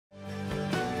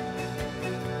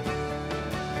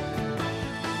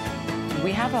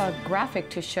We have a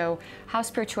graphic to show how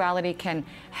spirituality can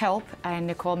help, and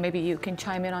Nicole, maybe you can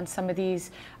chime in on some of these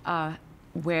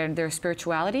where there's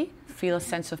spirituality, feel a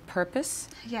sense of purpose.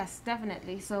 Yes,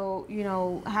 definitely. So, you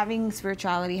know, having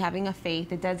spirituality, having a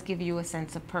faith, it does give you a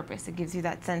sense of purpose. It gives you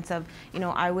that sense of, you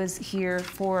know, I was here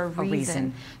for a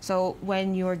reason. So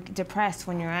when you're depressed,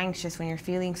 when you're anxious, when you're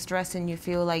feeling stressed and you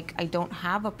feel like I don't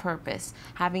have a purpose,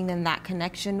 having then that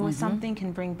connection with something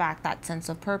can bring back that sense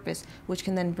of purpose, which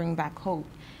can then bring back hope.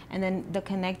 And then the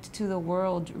connect to the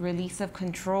world, release of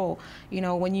control. You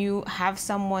know, when you have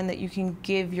someone that you can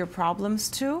give your problems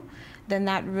to, then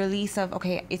that release of,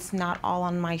 okay, it's not all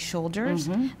on my shoulders,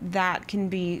 that can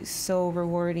be so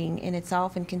rewarding in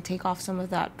itself and can take off some of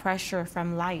that pressure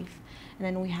from life. And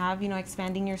then we have, you know,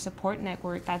 expanding your support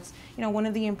network. That's, you know, one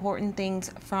of the important things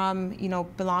from, you know,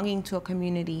 belonging to a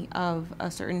community of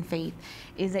a certain faith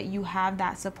is that you have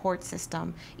that support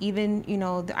system. Even, you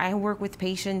know, I work with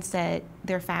patients that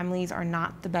their families are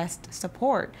not the best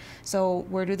support. So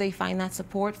where do they find that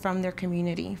support? From their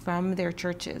community, from their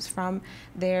churches, from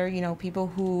their, you know, people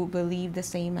who believe the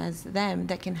same as them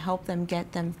that can help them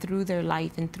get them through their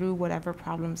life and through whatever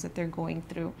problems that they're going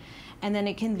through. And then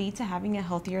it can lead to having a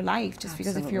healthier life, just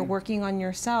because if you're working on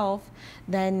yourself,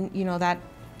 then, you know, that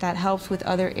helps with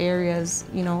other areas,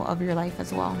 you know, of your life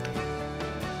as well.